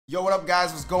Yo, what up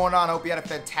guys? What's going on? I hope you had a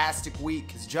fantastic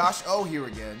week. It's Josh O here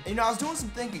again. And, I was doing some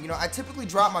thinking. I typically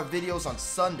drop my videos on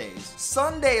Sundays.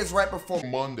 Sunday is right before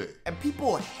Monday. And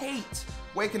people hate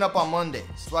waking up on Mondays.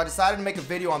 So I decided to make a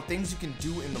video on things you can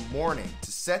do in the morning to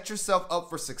set yourself up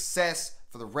for success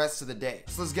for the rest of the day.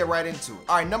 So let's get right into it.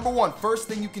 All right, number one, first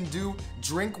thing you can do,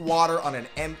 drink water on an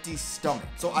empty stomach.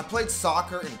 So I played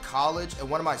soccer in college and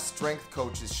one of my strength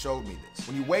coaches showed me this.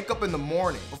 When you wake up in the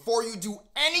morning, before you do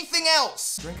anything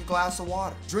else, drink a glass of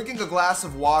water. Drinking a glass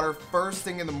of water first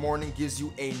thing in the morning gives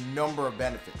you a number of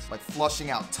benefits, like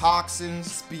flushing out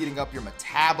toxins, speeding up your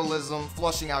metabolism,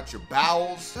 flushing out your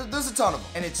bowels. There's a ton of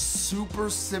them. And it's super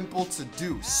simple to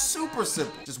do, super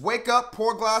simple. Just wake up,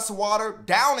 pour a glass of water,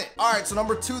 down it. All right, so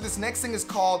number two, this next thing is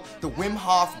called the Wim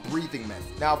Hof breathing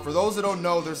method. Now, for those that don't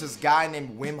know, there's this guy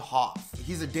named Wim Hof.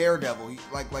 He's a daredevil,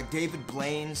 like David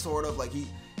Blaine, sort of. Like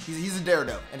he's a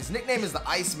daredevil, and his nickname is the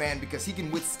Iceman because he can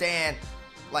withstand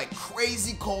like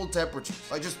crazy cold temperatures.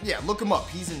 Like look him up.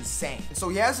 He's insane. And so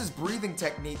he has this breathing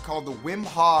technique called the Wim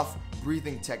Hof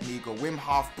breathing technique or Wim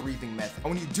Hof breathing method.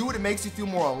 And when you do it, it makes you feel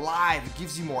more alive. It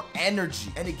gives you more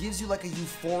energy, and it gives you like a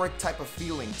euphoric type of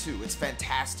feeling too. It's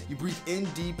fantastic. You breathe in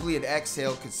deeply and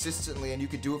exhale consistently, and you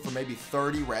can do it for maybe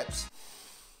 30 reps.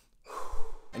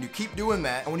 And you keep doing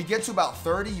that, and when you get to about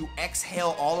 30, you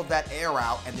exhale all of that air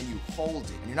out, and then you hold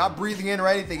it. And you're not breathing in or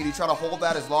anything, and you try to hold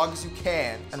that as long as you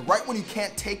can. And right when you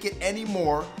can't take it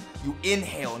anymore, you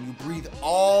inhale and you breathe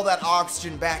all that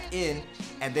oxygen back in,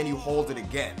 and then you hold it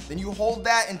again. Then you hold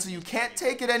that until you can't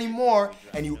take it anymore,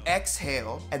 and you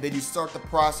exhale, and then you start the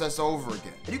process over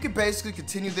again. And you can basically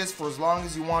continue this for as long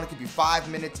as you want. It could be 5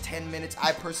 minutes, 10 minutes.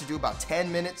 I personally do about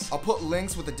 10 minutes. I'll put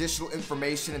links with additional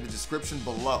information in the description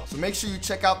below. So make sure you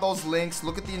check out those links,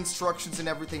 look at the instructions and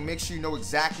everything. Make sure you know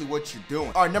exactly what you're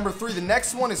doing. All right, number three, the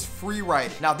next one is free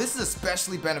writing. Now, this is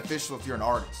especially beneficial if you're an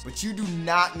artist, but you do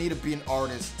not need to be an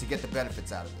artist to get the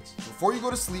benefits out of this. Before you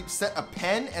go to sleep, set a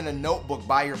pen and a notebook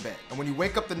by your bed. And when you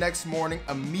wake up the next morning,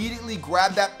 immediately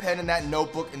grab that pen and that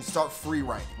notebook and start free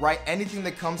writing. Write anything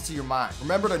that comes to your mind.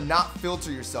 Remember to not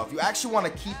filter yourself. You actually want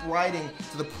to keep writing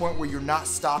to the point where you're not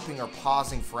stopping or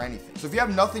pausing for anything. So if you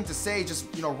have nothing to say, just,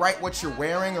 write what you're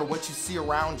wearing or what you see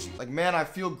around you. Like, man, I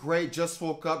feel great, just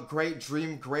woke up, great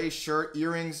dream, gray shirt,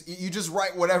 earrings. You just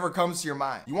write whatever comes to your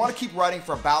mind. You want to keep writing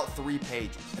for about 3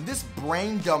 pages. And this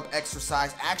brain dump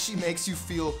exercise actually makes you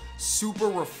feel super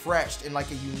refreshed in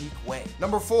like a unique way.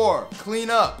 Number 4,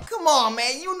 clean up. Come on,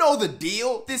 man, you know the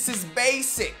deal. This is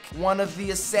basic. One of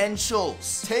the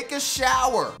essentials. Take a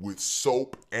shower with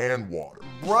soap and water.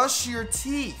 Brush your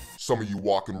teeth. Some of you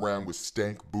walking around with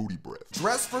stank booty breath.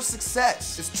 Dress for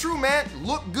success. It's true, man.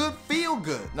 Look good, feel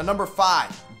good. Now, number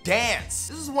 5, dance.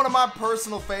 This is one of my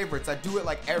personal favorites. I do it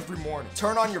like every morning.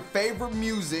 Turn on your favorite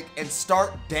music and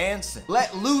start dancing.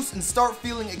 Let loose and start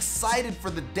feeling excited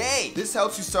for the day. This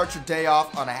helps you start your day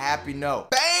off on a happy note.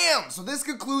 Bam! So this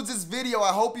concludes this video.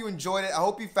 I hope you enjoyed it. I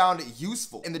hope you found it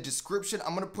useful. In the description,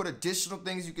 I'm gonna put additional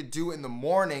things you could do in the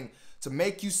morning to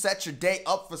make you set your day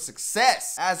up for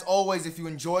success. As always, if you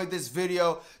enjoyed this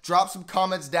video, drop some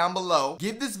comments down below.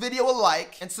 Give this video a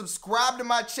like and subscribe to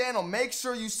my channel. Make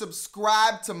sure you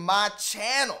subscribe to my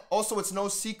channel. Also, it's no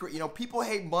secret, people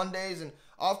hate Mondays, and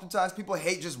oftentimes people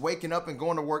hate just waking up and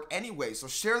going to work anyway. So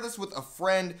share this with a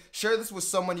friend. Share this with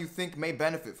someone you think may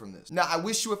benefit from this. Now, I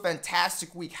wish you a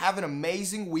fantastic week. Have an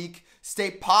amazing week.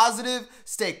 Stay positive,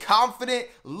 stay confident,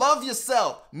 love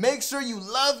yourself. Make sure you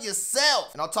love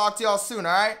yourself. And I'll talk to y'all soon,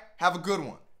 all right? Have a good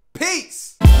one.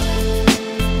 Peace.